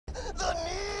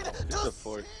That's a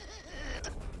force.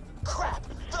 Crap!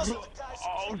 Those are the guys.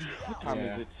 Oh, what time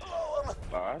is it?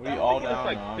 We all It's down?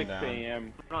 like No, I'm 6 down.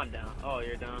 a.m. I'm not down. Oh,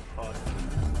 you're down. Oh.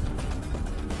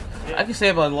 I can stay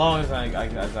up as long as I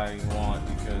want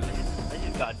because I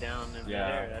just got down in yeah,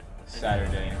 there.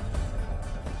 Saturday.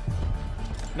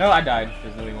 No, I died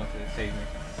because nobody wants to save me.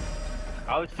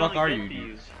 I was Fuck are you, to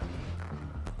dude?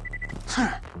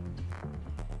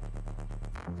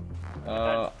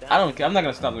 I don't care. I'm not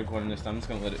gonna stop the recording this time. I'm just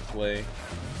gonna let it play.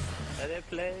 Let it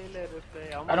play, let it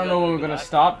play. I don't know when we're gonna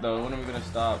stop though. When are we gonna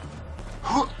stop?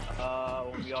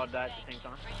 When we all die at the same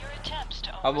time.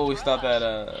 How about we stop at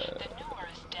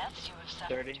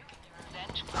 30.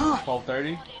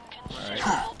 12:30? Alright.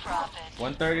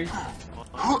 1:30?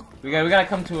 We gotta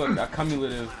come to a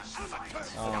cumulative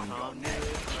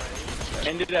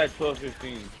Ended at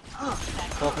 12:15.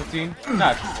 12:15?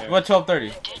 Nah, what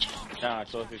 12:30? Nah,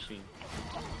 12:15.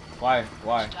 Why?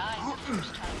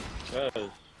 Because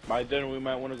by then we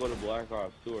might want to go to Black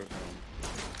Ops 2 or something.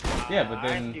 Yeah, but I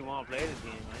then actually want to play this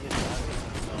game.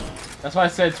 that's why I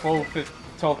said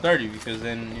 12:30 because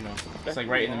then you know it's like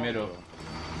right in the middle.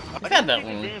 It's not that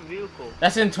long.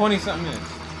 That's in 20 something minutes.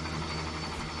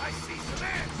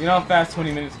 You know how fast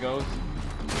 20 minutes goes?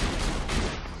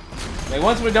 Like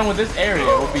once we're done with this area,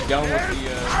 we'll be done with the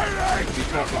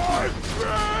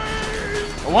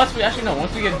 12:15. Or once we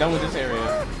get done with this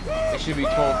area, it should be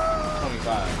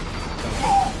 12:25.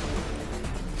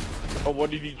 Oh, what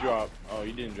did he drop? Oh,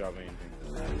 he didn't drop anything.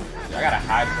 Yeah, I gotta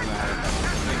hide from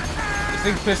that. This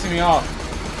thing's pissing me off.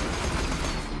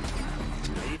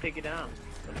 How do you take it down?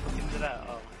 Let's get to that.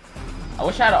 Oh. I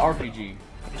wish I had an RPG.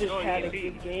 Just had a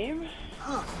good game.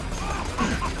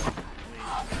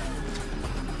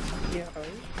 Yeah.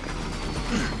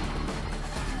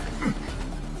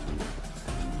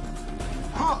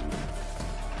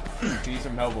 Need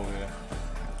some help over there.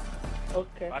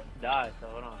 Okay. I died, so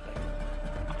hold on a second.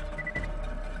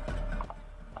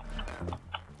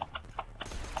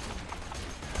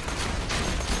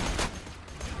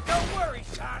 Don't worry,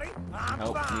 Shotty. I'm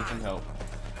Help, fine. need some help.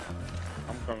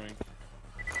 I'm coming.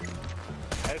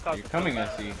 You're coming, I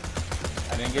see.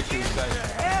 I didn't get you excited.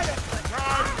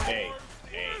 Hey.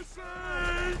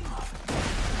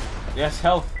 Yes,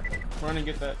 health. Run and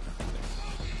get that.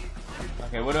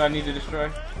 Okay, what do I need to destroy?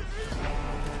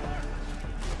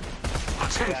 I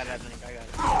got it, I think. I got it.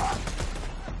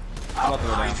 I'm about to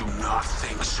go down. do not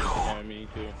think so. Yeah, me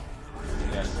too.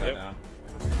 Yeah, just right now.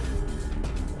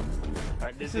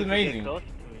 Alright, This is dude can amazing. Get close to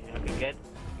me. I can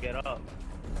get up.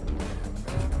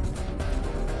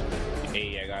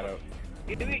 Hey, I got up.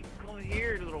 Get me! Come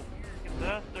here, little fucking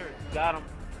bastard. Got him.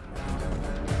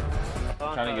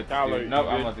 Trying to get Tyler, the nope, you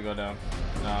I'm good? about to go down.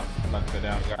 No, I'm about to go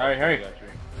down. Got Alright, you, hurry. got you.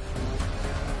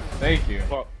 Thank you.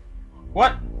 Fuck.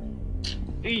 What?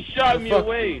 He shot me Fuck.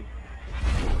 away.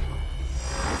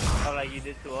 Oh, like you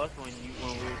did to us when we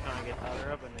were trying to get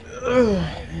Tyler up and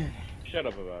then Shut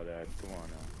up about that. Come on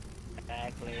now.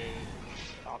 exactly.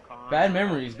 Bad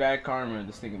memories, bad karma.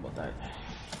 Just thinking about that.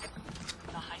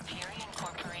 The Hyperion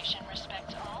Corporation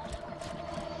respect all.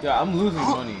 Yeah, I'm losing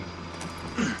money.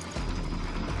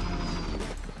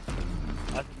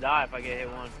 I'll die if I get hit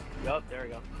one. Yup, there we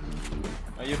go.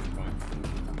 Oh, you're fine.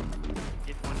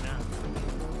 Just one down.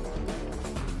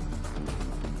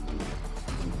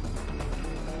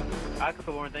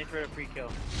 Akaborn, thanks for the free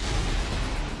kill.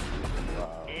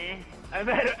 I'm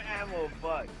out of ammo,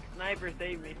 fuck. Sniper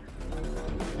saved me.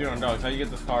 You don't know. It's how you get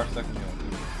this car second kill.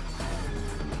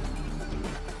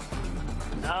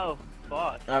 No,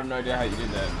 fuck. I have no idea how you did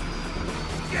that.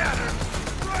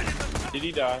 Did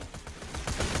he die? I'm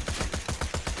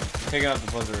taking out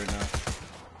the buzzer right now.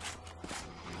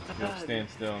 Just stand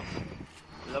still.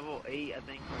 Level 8, I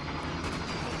think.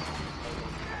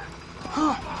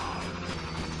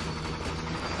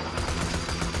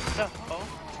 What the hell?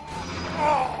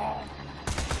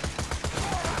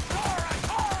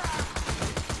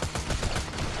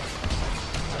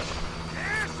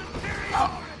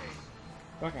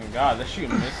 Fucking god, they're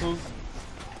shooting missiles?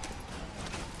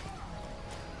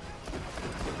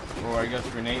 Or I guess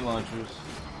grenade launchers.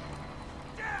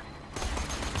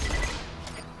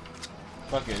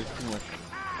 Fuck it, it's too much.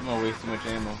 I'm gonna waste too much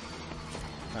ammo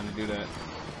trying to do that.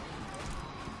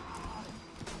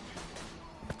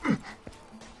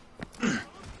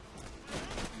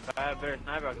 If I had a better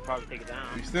sniper, I could probably take it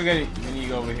down. You still gotta, we need to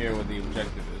go over here where the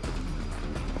objective is.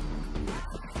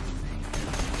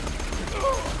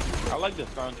 I like the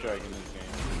soundtrack in this game.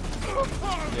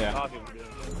 Yeah. Oh, people do.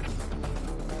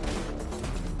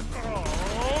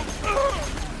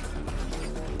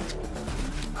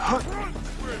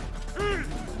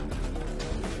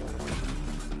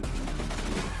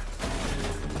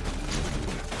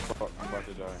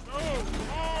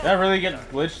 sorry. Did I really get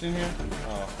glitched in here?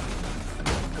 Oh.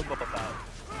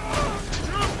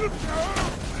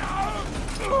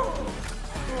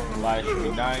 Light should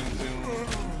be dying soon.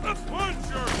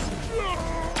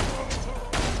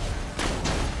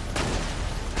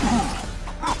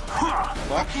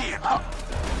 What?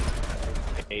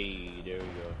 Hey, there we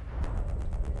go.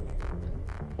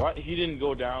 What? He didn't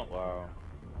go down? Wow.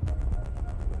 Come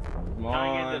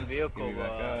Trying to on. get the vehicle, Give me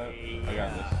back up. yeah. I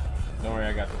got this. Don't worry,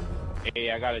 I got this.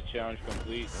 Hey, I got a challenge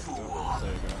complete. There you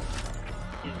go.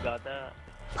 He's got that.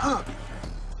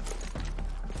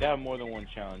 They have more than one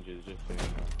challenges, just so you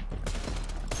know.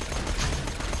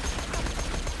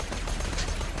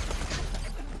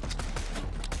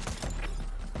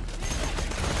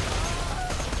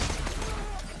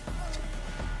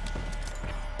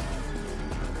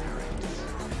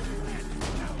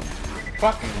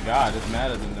 Fucking god, it's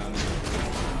mad at them down there.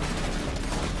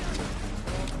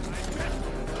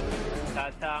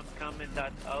 That's how I'm coming.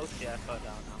 That's oh shit, I fell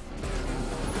down now.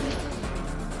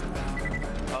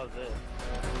 How's this?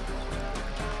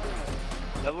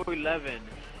 Level 11.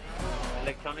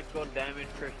 Electronical damage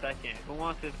per second. Who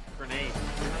wants this grenade?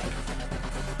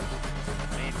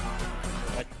 Grenade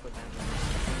electrical damage.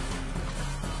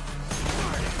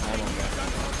 I don't get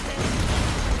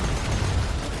it.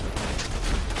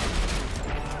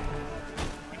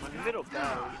 On the middle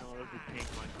battle, you know, let's just take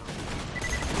my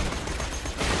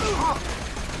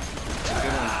The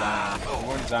good one's dying. The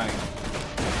one's dying.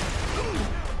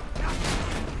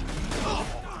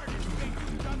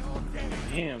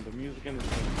 Damn, the music in this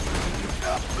thing.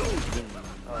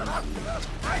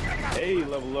 Hey,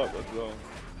 level up, let's go.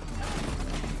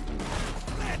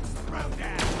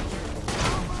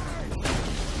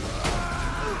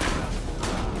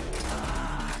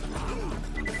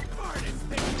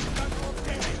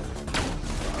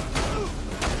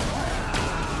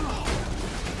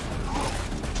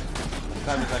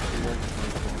 Time is actually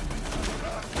working.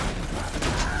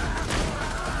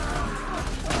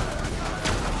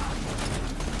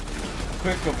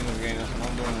 Quick open this game, that's what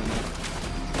I'm doing.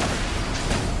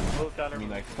 I mean,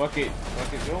 like, fuck it,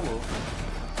 YOLO.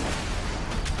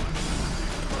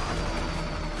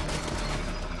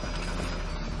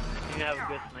 You have a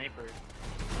good sniper.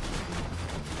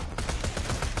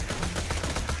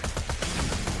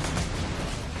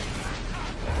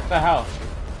 What the hell?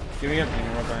 Give me everything,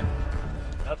 you're right.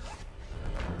 Up.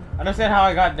 I understand how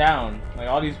I got down. Like,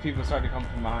 all these people started to come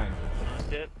from behind.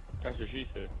 Shit. That's what she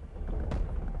said.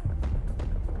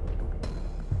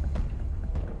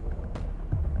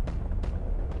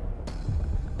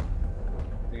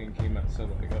 Thing came out so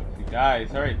like, if he dies,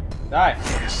 hurry, die!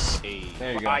 Hey.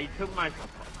 There you Wow, go. you took my.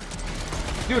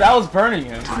 Dude, I was burning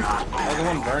him. I was the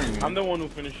one burning him. I'm the one who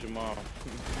finished him off.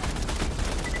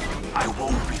 I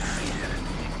won't be defeated.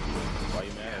 Why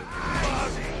you mad?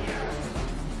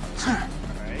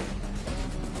 Alright.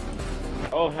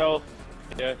 Oh, health.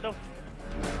 Yeah. So,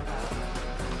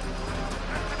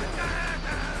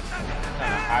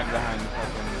 Trying to hide behind the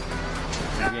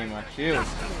fucking game, my shield.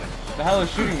 What the hell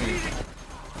is shooting me?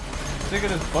 Sick of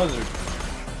this buzzard.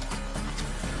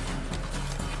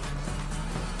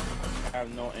 I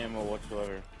have no ammo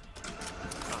whatsoever.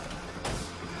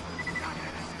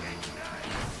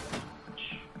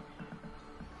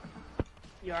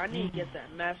 Yo, I need to get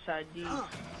that mass ID. give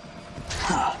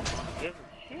a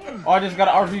shit. Oh, I just got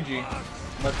an RPG.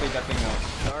 Let's take that thing out.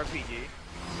 The RPG.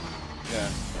 Yeah.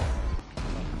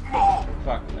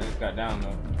 Fuck, I just got down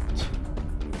though.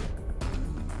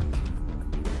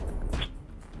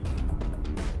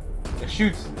 It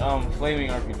shoots flaming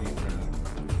RPGs right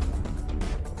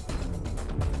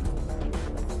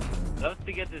now. Love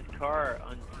to get this car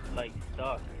like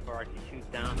stuck before I can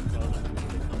shoot down and go.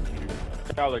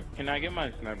 Tyler, can I get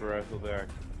my sniper rifle back?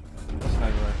 Sniper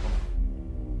rifle.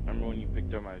 Remember when you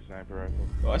picked up my sniper rifle?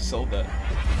 Oh, I sold that.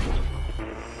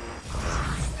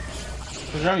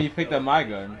 Cause remember you picked up my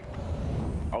gun.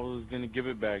 I was gonna give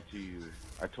it back to you.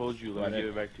 I told you, let me give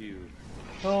it back to you.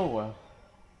 Oh well.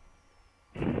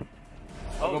 I'll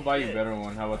Oh, go buy you a shit. better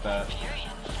one. How about that?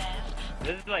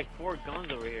 This is like 4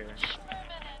 guns over here.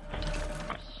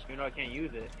 You know I can't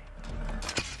use it.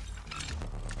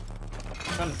 I'm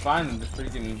trying to find the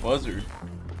freaking buzzard.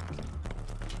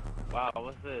 Wow,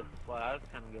 what's this? Wow,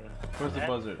 that's kind of good. Where's the That's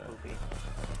buzzard at? Cool.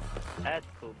 That's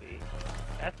cool.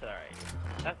 That's alright.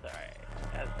 That's alright.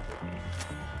 That's cool.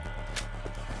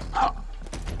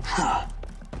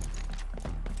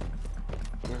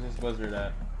 Where's this buzzard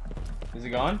at? Is it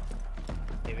gone?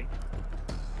 Maybe.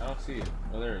 I don't see it.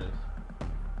 Oh, there it is.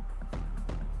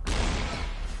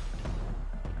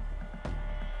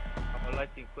 I would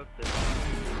like to equip this.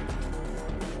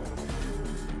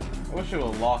 I wish it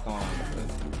would lock on.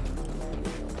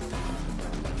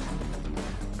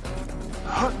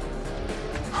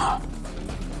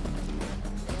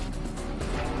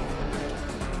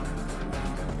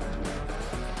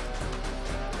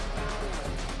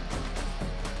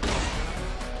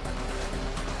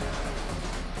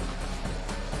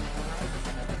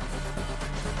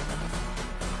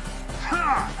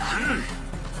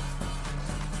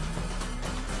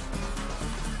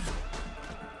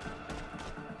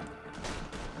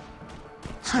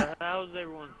 How's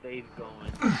everyone's days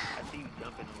going? I see you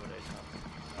jumping over there.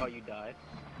 Oh, you died?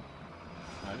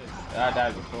 I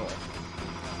died before.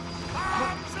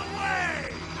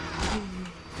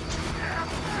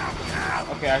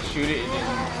 Okay, I shoot it and then...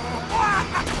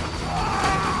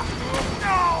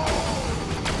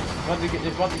 It's about to get destroyed.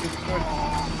 It's about to get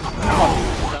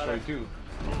destroyed too.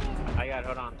 I got it,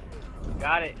 hold on.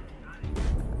 Got it.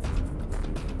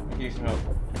 I need some help.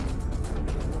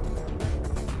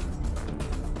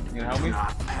 You gonna help me? Oh,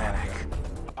 okay.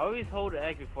 I always hold the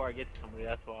X before I get to somebody,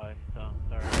 that's why. So,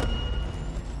 sorry.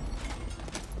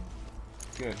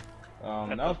 Good.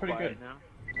 That was pretty good. Now.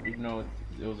 Even though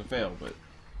it was a fail, but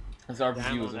this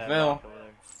RPG was a fail.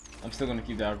 I'm still gonna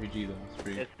keep the RPG though. It's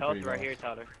pretty. It's health pretty right low. here,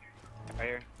 Tyler. Right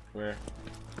here. Where?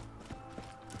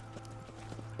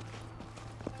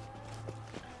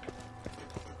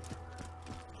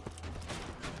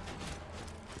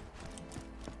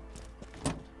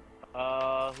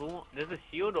 There's a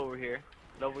shield over here.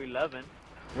 Level 11.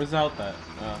 Where's the health at?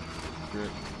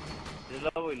 Good. There's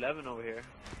level 11 over here,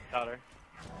 Tyler.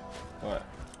 What?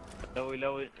 Level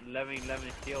 11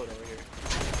 shield over here.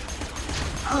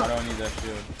 Why do I need that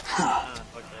shield?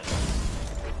 Fuck that.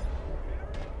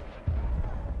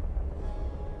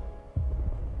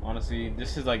 Honestly,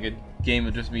 this is like a game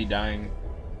of just me dying.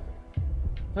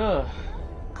 Ugh.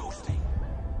 Ghosting.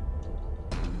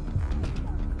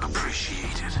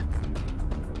 Appreciated.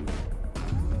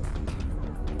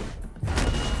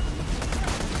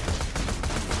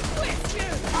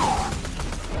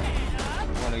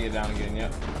 I want to get down again,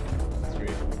 yep. That's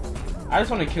great. I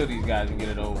just want to kill these guys and get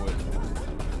it over with.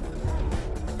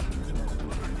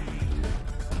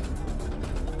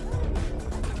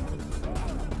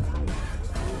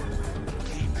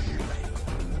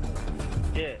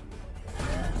 Shit.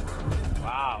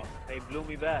 Wow, they blew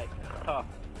me back. Huh.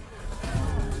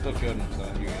 Still killed him, so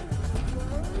you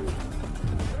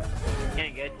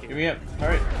Can't get you. Give me up.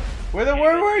 Alright. Where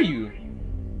were you?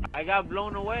 I got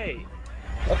blown away.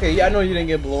 Okay, yeah, I know you didn't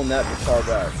get blown that far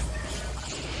back.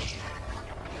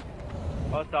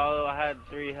 Also, I had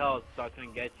 3 health, so I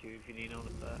couldn't get you if you didn't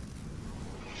notice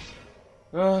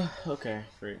that. Okay,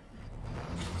 great.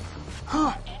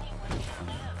 Anyone who can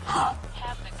live,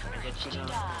 have the courage to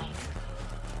die.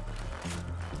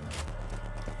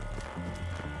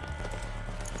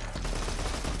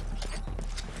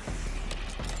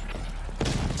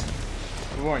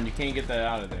 Warren, you can't get that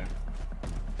out of there.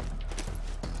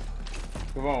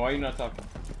 Come on, why are you not talking?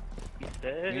 You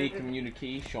You need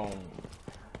communication.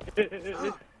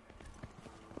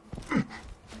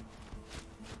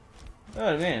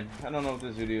 Oh man, I don't know if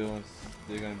this video is,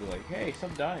 they're gonna be like, hey,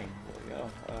 stop dying. Like,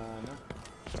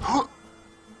 no.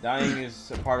 Dying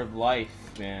is a part of life,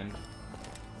 man.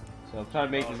 So I'm trying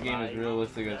to make this game as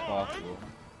realistic as possible.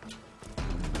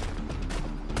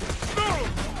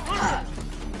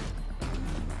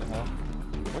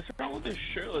 What's wrong with this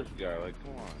shirtless guy? Like,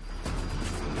 come on.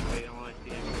 Wait, I don't want to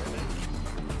see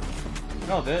anything.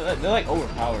 No, they're like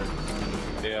overpowered.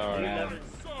 They are. There's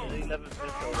 11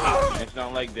 pistols. It's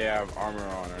not like they have armor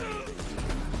on or anything.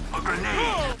 A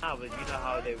grenade. Ah, but you know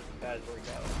how they guys work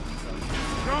out.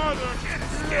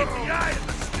 Escape the eye of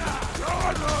the sky.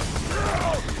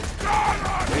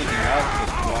 Anything else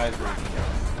just flies right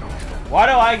now. Why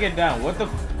do I get down? What the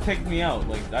f kicked me out?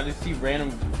 Like, I just see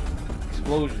random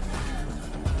explosions.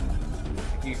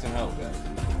 I need some help, guys.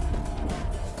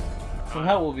 Some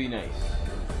help will be nice.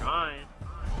 Trying.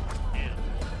 Damn.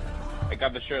 I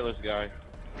got the shirtless guy.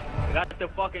 I got the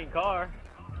fucking car.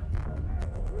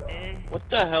 Eh, What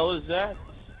the hell is that?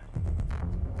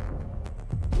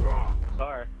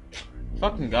 car.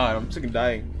 Fucking god, I'm sick of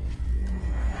dying.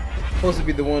 Supposed to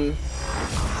be the one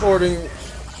recording,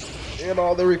 and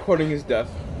all they're recording is death.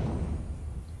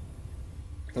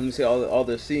 Let me say all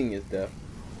they're seeing is death.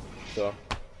 So,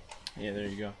 Yeah, there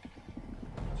you go.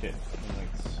 Shit, I'm like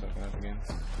sucking up again.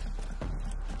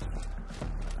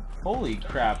 Holy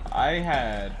crap, I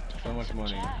had so much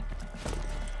money.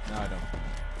 No, I don't.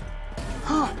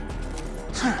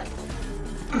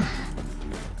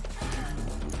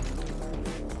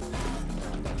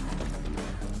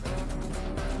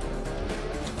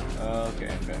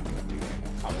 Okay.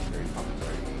 Commissary.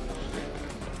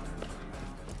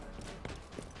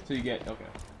 So you get okay.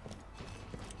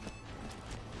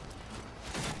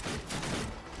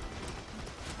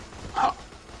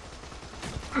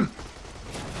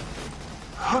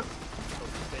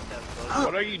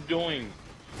 What are you doing? Doing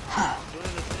the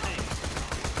thing.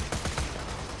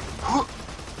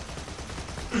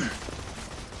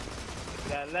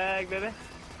 That lag, baby. You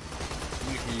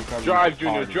probably Drive,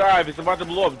 Junior, drive. It's about to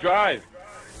blow up. Drive.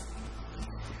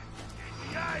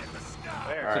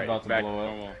 Where? It's about to back blow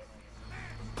up. normal.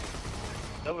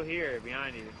 It's over here,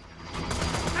 behind you.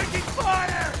 Taking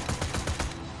fire!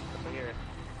 Over here.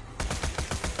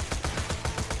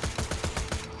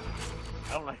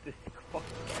 I don't like this.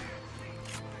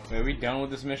 Wait, are we done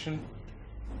with this mission?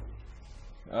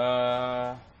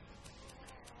 Yeah,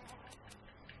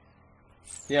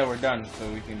 we're done,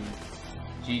 so we can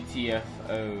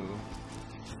GTFO.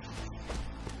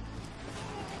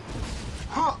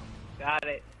 Got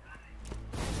it.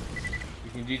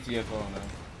 You can GTFO now.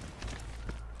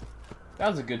 That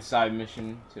was a good side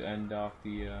mission to end off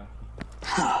the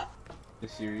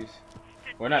series.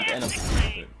 Or not to end off the series,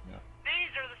 but yeah.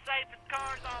 These are the safest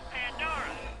cars on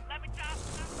Pandora. Let me talk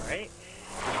to them. Right?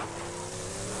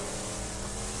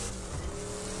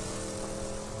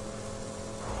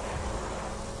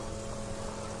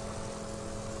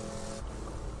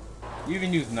 You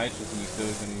even use nitrous and you still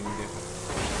couldn't even get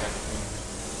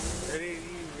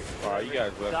Oh, you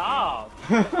guys left. Stop!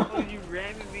 What are you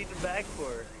ramming me in the back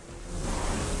for?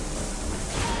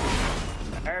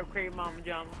 Arab crate mama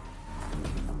jama.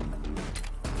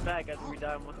 Back after we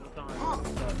die most of the time.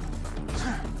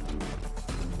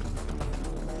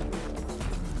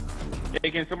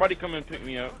 Hey, can somebody come and pick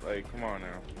me up? Like, come on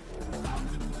now.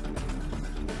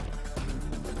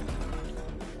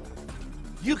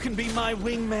 You can be my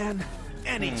wingman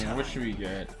anytime. what should we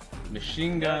get?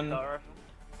 Machine gun.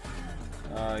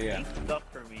 Yeah. He's stuck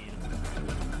for me.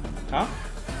 Huh?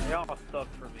 They're all stuck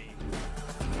for me.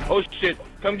 Oh shit!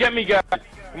 Come get me, guys.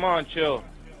 Come on, chill.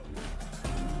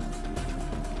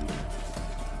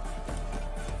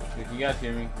 If you guys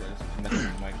hear me, just messing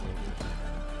with the mic a little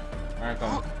bit. Alright,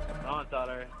 come. On,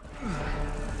 daughter.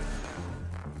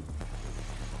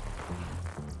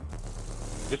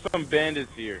 There's some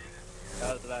bandits here.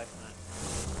 That was the last time.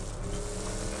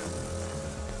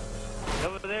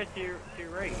 Over there to your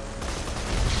right.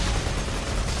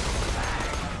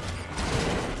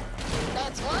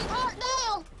 That's one heart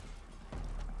down.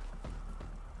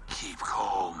 Keep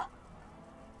calm.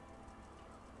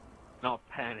 Not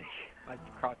panic. My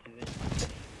crotch is in.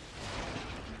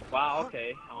 Wow,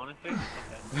 okay. Honestly?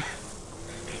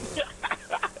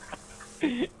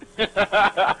 Okay.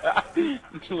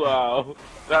 Wow,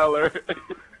 Tyler.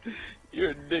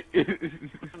 You're a dick.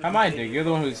 How am I a dick? You're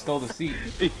the one who stole the seat.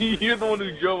 You're the one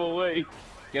who drove away.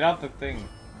 Get out the thing.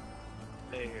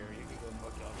 Stay here. You can go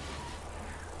fuck y'all.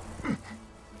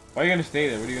 Why are you gonna stay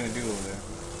there? What are you gonna do over there?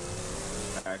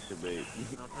 Masturbate.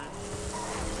 Nothing.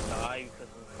 Die because of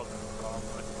the fucking car.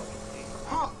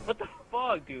 What the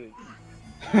fuck, dude?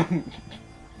 Damn,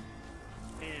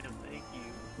 thank you.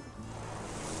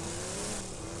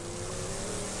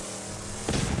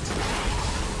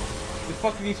 The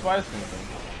fuck are these spiders coming from?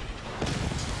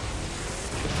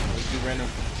 Let's do random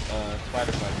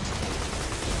spider fighting.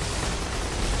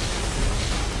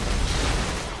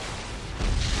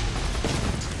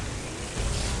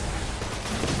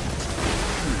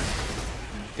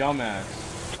 Dumbass.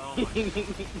 Oh my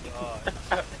god.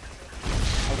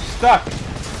 I'm stuck!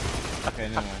 Okay,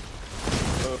 never mind.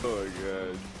 Oh my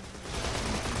god.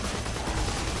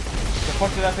 Where the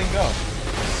fuck did that thing go?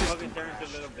 Fucking turns into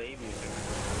a little baby.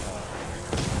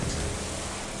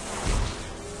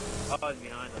 Oh, it's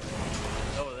behind us.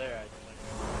 It's over there,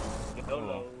 actually. Go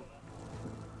low.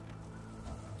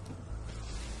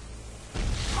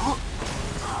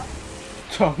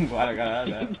 I'm glad I got out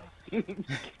of that.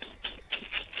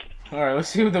 Alright, let's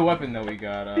see what the weapon that we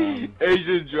got.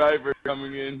 Asian driver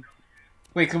coming in.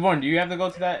 Wait, come on, do you have to go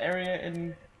to that area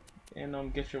and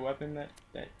get your weapon that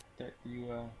you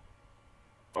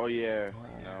Oh yeah.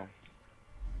 No.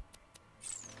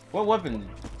 What weapon?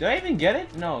 Did I even get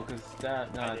it? No, cause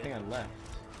I think I left.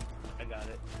 I got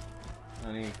it.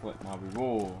 I need to collect my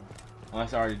reward.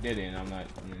 Unless I already did it and I'm an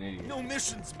idiot. No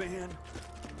missions, man.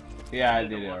 Yeah, I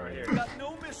did it already. Got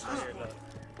no missions. Here, look.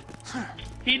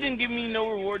 He didn't give me no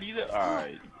reward either.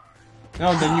 Alright.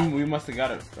 No, then we must have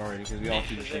got it already because we all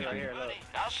see the same Right thing. here, look.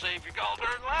 I'll save your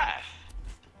gold-earned life.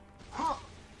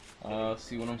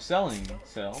 See what I'm selling.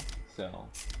 Sell.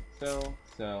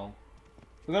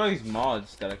 Look at all these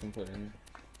mods that I can put in.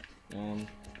 You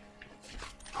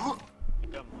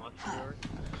got monster.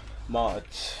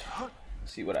 Mods.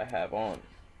 See what I have on.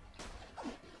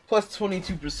 Plus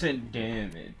 22%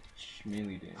 damage.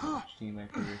 Melee damage. Team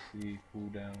accuracy.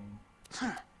 Cooldown.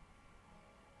 Oh,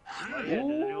 yeah, does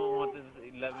anyone want this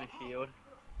 11 shield?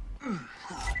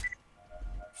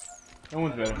 No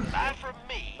one's better. Buy from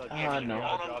me. No.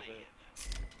 I'll drop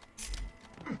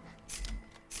it.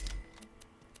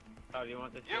 Oh, do you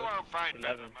want this You shield? won't find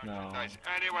better 11. merchandise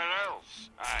anywhere else.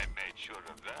 I made sure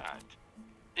of that.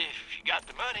 If you got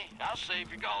the money, I'll save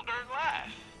your gold-earned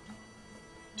life.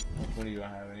 What do I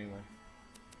have anyway?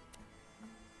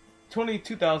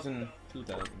 22,000.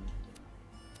 2,000.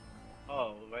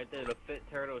 Oh, right there, the Fit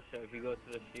Turtle Shell. If you go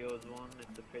to the shields one, it's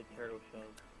the Fit Turtle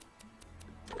Shell.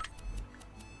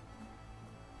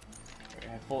 I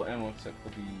have full ammo except for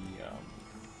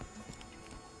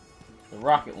the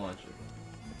rocket launcher.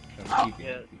 I'm keeping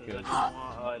Yeah, it so because does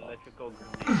anyone want electrical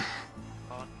grenade?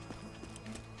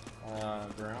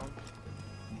 ground.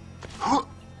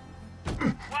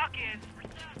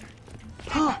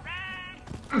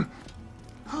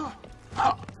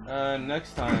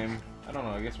 Next time, I don't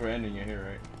know. I guess we're ending it here,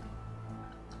 right?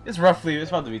 It's about to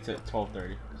be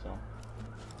 12:30. So,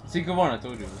 see, good one. I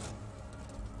told you.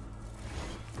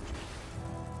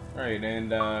 All right,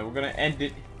 and we're gonna end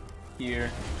it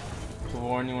here. So,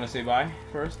 Warren, you want to say bye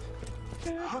first?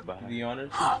 Bye. The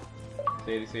honors.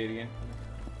 Say it again.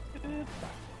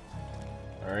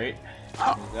 All right.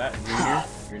 Is that Junior?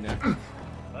 You're next.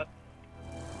 What?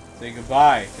 Say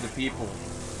goodbye to the people.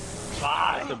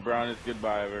 That's the brownest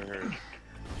goodbye I've ever heard.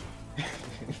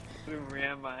 We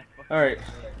ran my. Alright,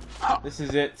 this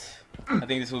is it. I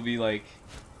think this will be like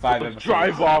 5 Let's episodes.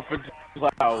 drive off into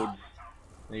the clouds.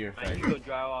 No, you're Man, fine. you go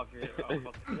drive off your fucking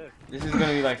cliff. This is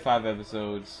gonna be like 5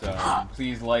 episodes.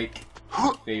 Please like,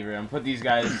 favorite, and put these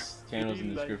guys' channels in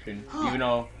the description, even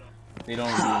though they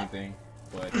don't do anything.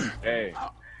 But Hey,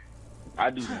 I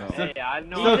do know. Hey, I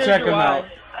know. still check them out.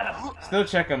 Still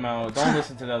check them out. Don't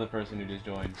listen to the other person who just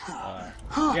joined.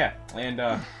 Yeah, and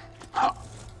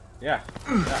yeah.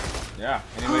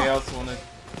 Anybody else want to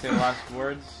say the last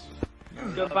words?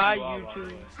 Goodbye,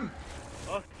 YouTube.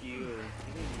 Fuck you.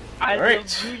 I Alright. love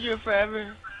Junior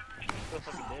forever. So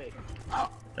fucking dead.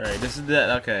 Alright, this is that.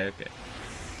 Okay.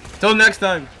 Till next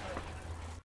time.